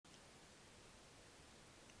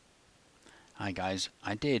Hi guys,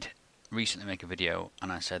 I did recently make a video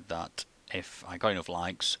and I said that if I got enough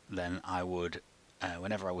likes then I would,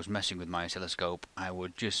 whenever I was messing with my oscilloscope, I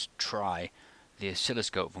would just try the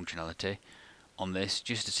oscilloscope functionality on this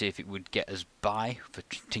just to see if it would get us by for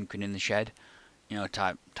tinkering in the shed, you know,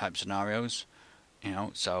 type scenarios, you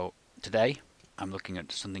know. So today I'm looking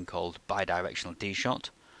at something called bidirectional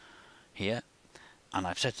DSHOT here, and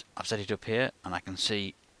I've set it up here, and I can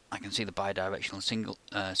see the bidirectional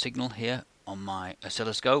signal here on my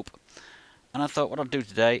oscilloscope. And I thought what I'd do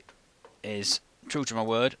today is, true to my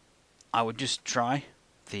word, I would just try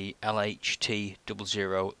the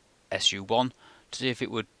LHT00SU1 to see if it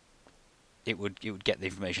would get the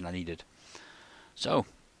information I needed. So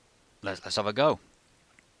let's have a go.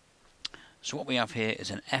 So what we have here is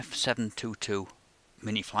an F722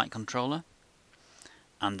 mini flight controller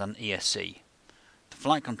and an ESC. The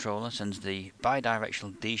flight controller sends the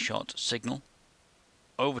bidirectional DSHOT signal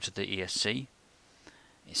over to the ESC.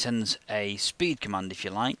 It sends a speed command, if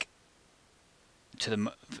you like,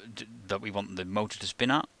 to that we want the motor to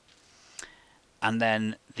spin at, and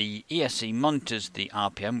then the ESC monitors the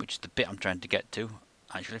RPM, which is the bit I'm trying to get to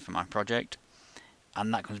actually for my project,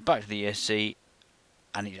 and that comes back to the ESC,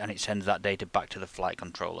 and it sends that data back to the flight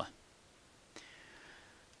controller.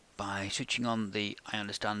 By switching on the I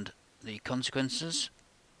understand the consequences,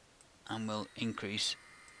 and we'll increase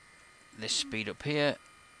this speed up here,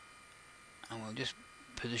 and we'll just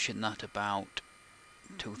position that about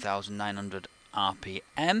 2,900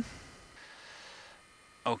 RPM.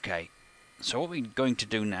 Okay, so what we're going to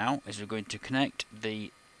do now is we're going to connect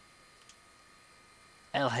the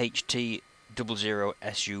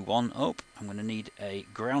LHT00SU1 up. I'm going to need a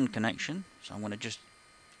ground connection, so I'm going to just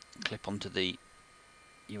clip onto the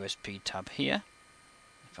USB tab here,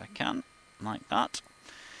 if I can, like that.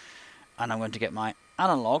 And I'm going to get my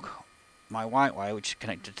analog, my white wire, which is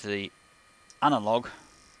connected to the analog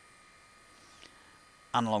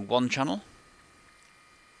 1 channel,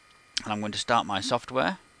 and I'm going to start my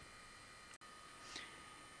software.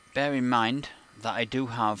 Bear in mind that I do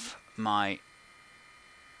have my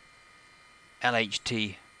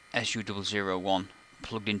LHT00SU1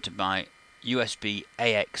 plugged into my USB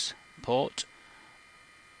AX port,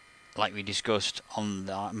 like we discussed on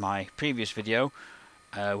my previous video,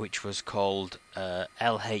 which was called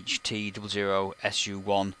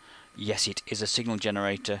LHT00SU1. Yes, it is a signal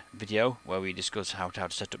generator video, where we discuss how to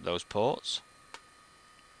set up those ports.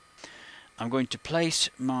 I'm going to place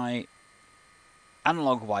my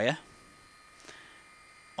analog wire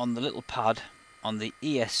on the little pad on the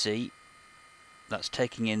ESC that's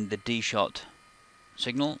taking in the DSHOT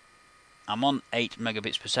signal. I'm on 8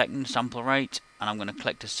 megabits per second sample rate, and I'm going to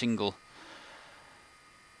collect a single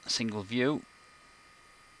view.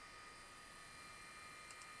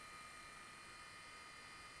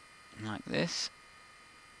 Like this.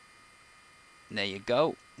 There you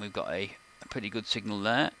go. We've got a pretty good signal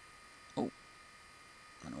there. Oh,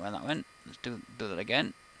 I don't know where that went. Let's do that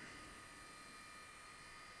again.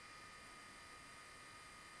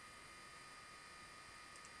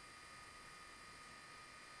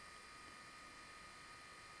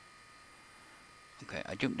 Okay,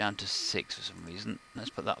 I jumped down to 6 for some reason. Let's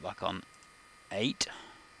put that back on 8.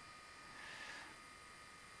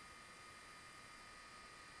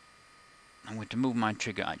 I'm going to move my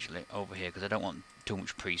trigger actually over here because I don't want too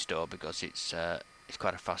much pre-store, because it's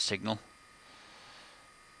quite a fast signal.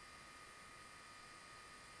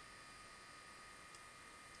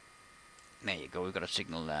 There you go. We've got a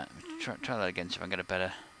signal there. Try that again, see if I can get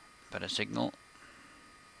a better signal.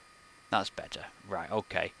 That's better. Right.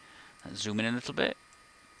 Okay. Let's zoom in a little bit.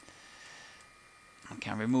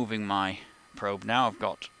 Okay, I'm removing my probe now. I've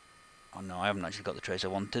got. Oh no, I haven't actually got the trace I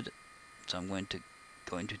wanted, so I'm going to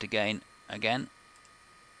go into it again, and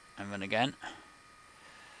then again.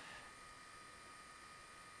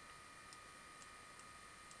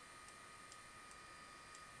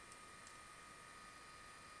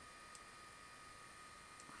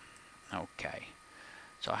 Okay,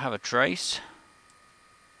 so I have a trace.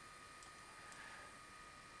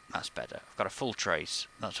 That's better. I've got a full trace.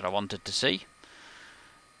 That's what I wanted to see.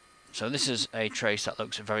 So this is a trace that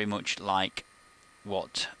looks very much like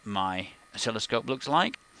what my oscilloscope looks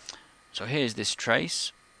like. So here's this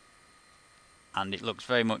trace, and it looks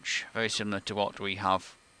very similar to what we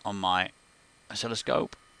have on my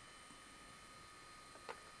oscilloscope.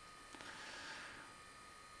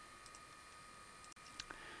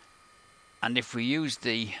 And if we use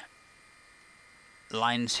the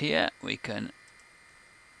lines here, we can,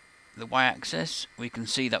 the y-axis, we can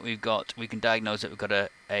see that we can diagnose that we've got a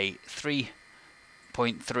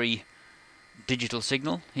 3.3 digital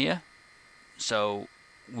signal here. So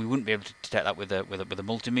we wouldn't be able to detect that with a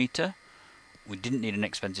multimeter. We didn't need an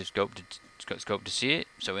expensive scope to see it,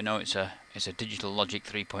 so we know it's a digital logic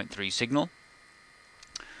 3.3 signal.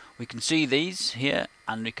 We can see these here,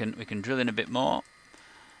 and we can drill in a bit more.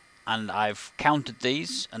 And I've counted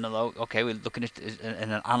these, and although okay, we're looking at it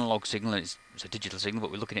in an analog signal, and it's a digital signal,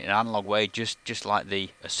 but we're looking at it in an analog way, just like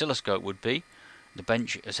the oscilloscope would be, the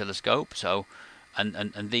bench oscilloscope. So,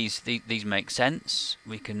 and these make sense.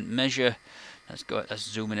 We can measure. Let's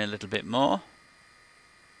zoom in a little bit more.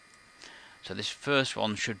 So this first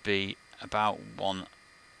one should be about 1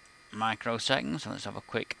 microsecond. So let's have a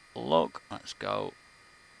quick look. Let's go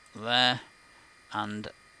there and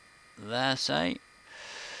there, say.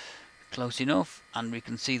 Close enough, and we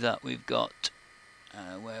can see that we've got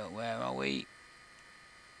where are we?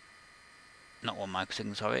 Not 1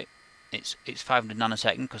 microsecond, sorry. It's 500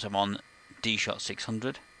 nanosecond because I'm on DSHOT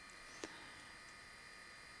 600,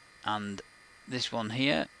 and this one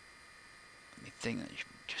here, let me think, that's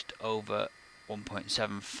just over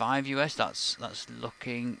 1.75 US. That's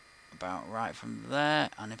looking about right from there,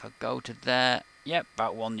 and if I go to there, yep,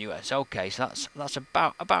 about 1 US. Okay, so that's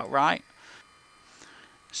about right.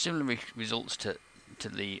 Similar results to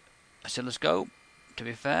the oscilloscope, to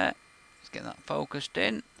be fair. Let's get that focused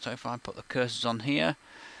in. So if I put the cursors on here,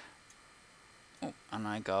 and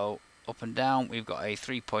I go up and down, we've got a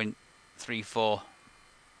 3.34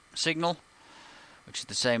 signal, which is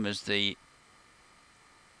the same as the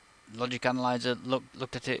logic analyzer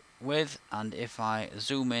looked at it with. And if I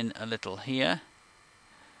zoom in a little here,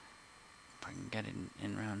 if I can get in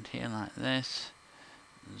around here like this,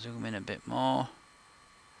 zoom in a bit more.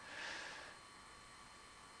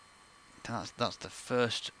 That's the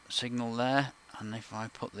first signal there, and if I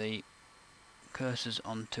put the cursors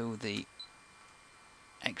onto the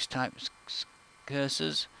X-type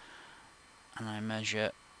cursors, and I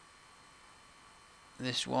measure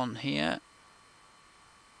this one here,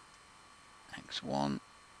 X1,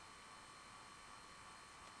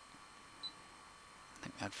 I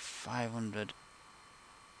think we had 500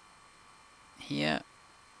 here.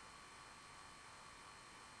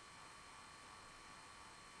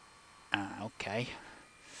 Okay,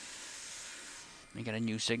 let me get a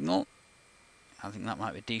new signal. I think that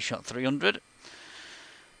might be DSHOT 300.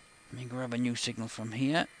 Let me grab a new signal from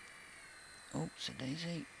here. Oops, a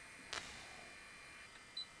daisy.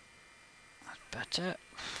 That's better.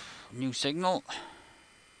 New signal.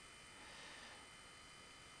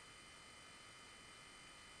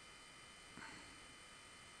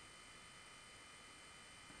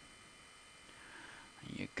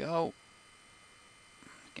 There you go.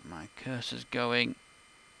 Get my cursors going.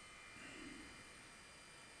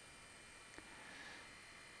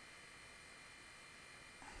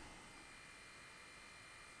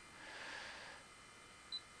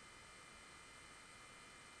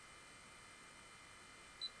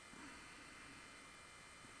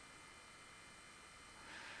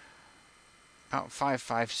 About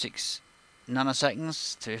 556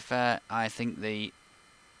 nanoseconds. To be fair, I think the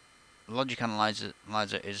logic analyzer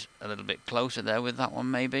is a little bit closer there with that one,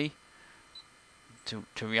 maybe to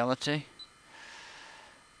reality.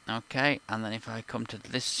 Okay, and then if I come to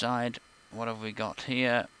this side, what have we got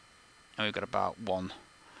here? And we've got about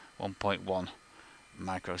 1.1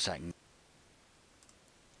 microsecond.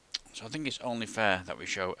 So I think it's only fair that we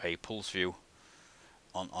show a pulse view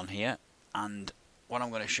on here, and what I'm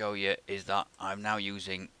going to show you is that I'm now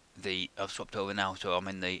using I've swapped over now, so I'm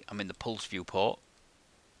in the pulse view port.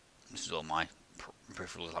 This is all my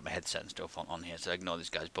peripherals, like my headset and stuff on here, so ignore this,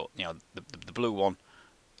 guys. But you know, the blue one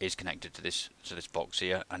is connected to this box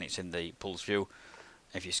here, and it's in the pulse view.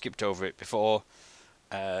 If you skipped over it before,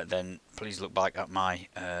 then please look back at my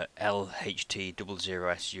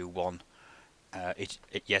LHT00SU1.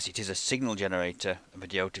 Yes, it is a signal generator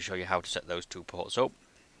video to show you how to set those two ports up.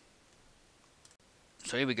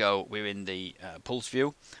 So here we go, we're in the pulse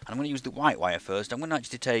view, and I'm going to use the white wire first. I'm going to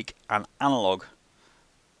actually take an analog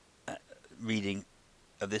reading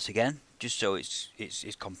of this again, just so it's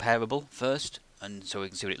comparable first, and so we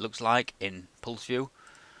can see what it looks like in pulse view.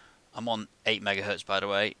 I'm on 8 megahertz, by the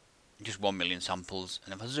way, just 1 million samples,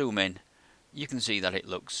 and if I zoom in, you can see that it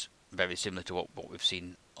looks very similar to what we've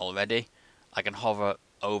seen already. I can hover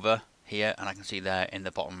over here, and I can see there in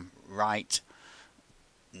the bottom right,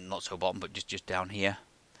 not so bottom, but just down here,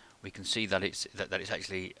 we can see that it's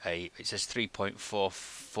actually it says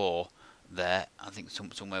 3.44 there. I think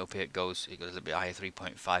somewhere up here it goes a little bit higher,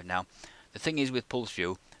 3.5 now. The thing is, with pulse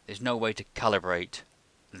view, there's no way to calibrate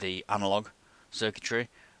the analog circuitry,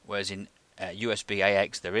 whereas in USB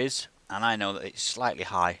AX there is, and I know that it's slightly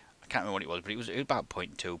high. I can't remember what it was, but it was about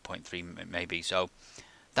 0.2, 0.3 maybe. So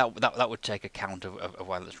that would take account of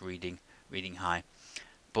while it's reading high.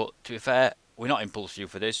 But to be fair, we're not impulse view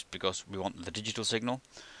for this because we want the digital signal.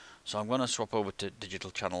 So I'm going to swap over to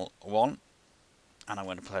digital channel 1, and I'm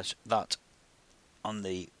going to place that on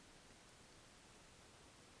the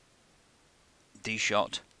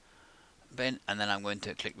DSHOT bin, and then I'm going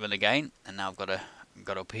to click run again, and now I've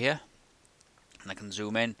got up here, and I can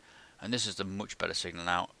zoom in, and this is the much better signal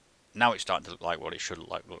now. Now it's starting to look like what it should look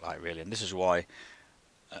like really, and this is why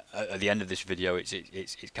at the end of this video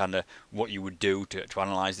it's kind of what you would do to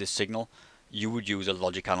analyze this signal. You would use a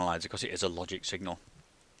logic analyzer because it is a logic signal.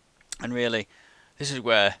 And really, this is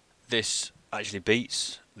where this actually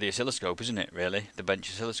beats the oscilloscope, isn't it, really? The bench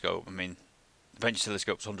oscilloscope. I mean, the bench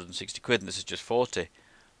oscilloscope's 160 quid and this is just 40.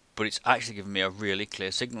 But it's actually giving me a really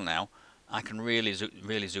clear signal now. I can really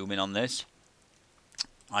zoom in on this.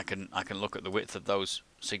 I can look at the width of those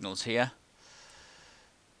signals here.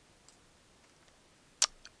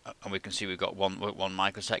 And we can see we've got one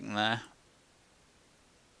microsecond there.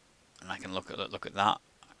 And I can look at that.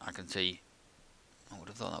 I can see, I would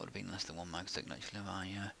have thought that would have been less than 1 microsecond actually.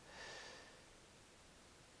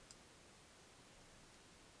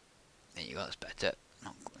 There you go, that's better.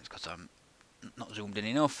 It's because I'm not zoomed in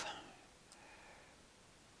enough.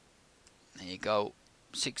 There you go,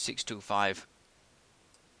 6625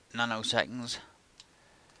 nanoseconds.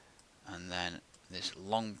 And then this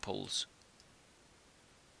long pulse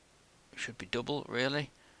should be double, really.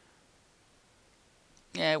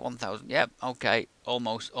 Yeah, 1000. Yep, okay,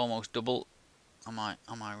 almost double. Am I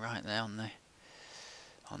right there on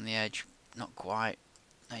the edge? Not quite.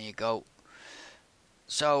 There you go.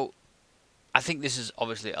 So I think this is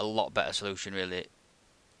obviously a lot better solution, really.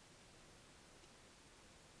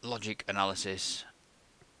 Logic analysis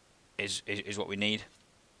is what we need,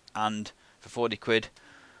 and for 40 quid,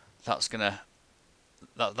 that's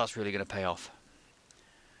really gonna pay off.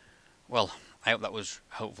 Well, I hope that was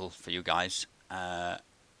helpful for you guys.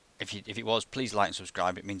 If it was, please like and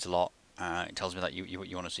subscribe. It means a lot. It tells me that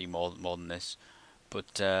you want to see more than this.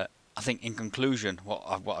 But I think in conclusion, what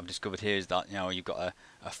I've discovered here is that you've got a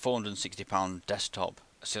 £460 desktop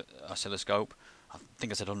oscilloscope. I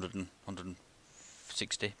think I said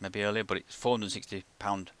 160 maybe earlier, but it's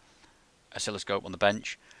 £460 oscilloscope on the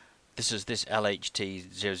bench. This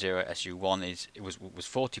LHT00SU1 was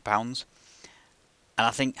 £40, and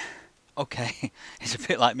I think, okay, it's a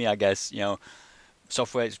bit like me, I guess.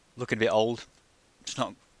 Software is looking a bit old. It's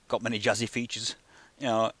not got many jazzy features,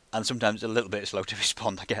 and sometimes a little bit slow to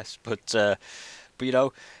respond, I guess. But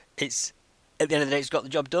it's at the end of the day, it's got the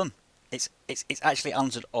job done. It's actually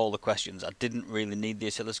answered all the questions. I didn't really need the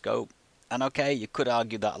oscilloscope. And okay, you could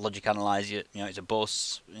argue that a logic analyzer, it's a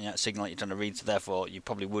bus signal that you're trying to read, so therefore you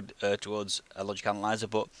probably would err towards a logic analyzer.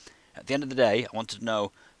 But at the end of the day, I wanted to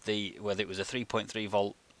know whether it was a 3.3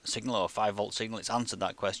 volt signal or a 5 volt signal. It's answered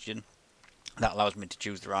that question. That allows me to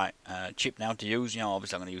choose the right chip now to use.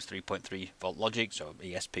 Obviously I'm going to use 3.3 volt logic, so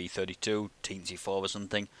ESP32, TNC4 or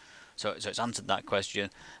something. So it's answered that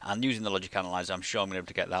question, and using the logic analyzer, I'm sure I'm going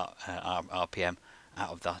to be able to get that RPM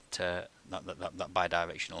out of that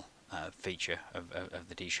bidirectional feature of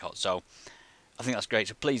the DSHOT. So I think that's great.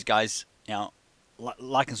 So please, guys,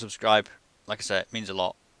 like and subscribe. Like I said, it means a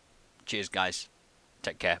lot. Cheers, guys.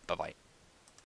 Take care. Bye bye.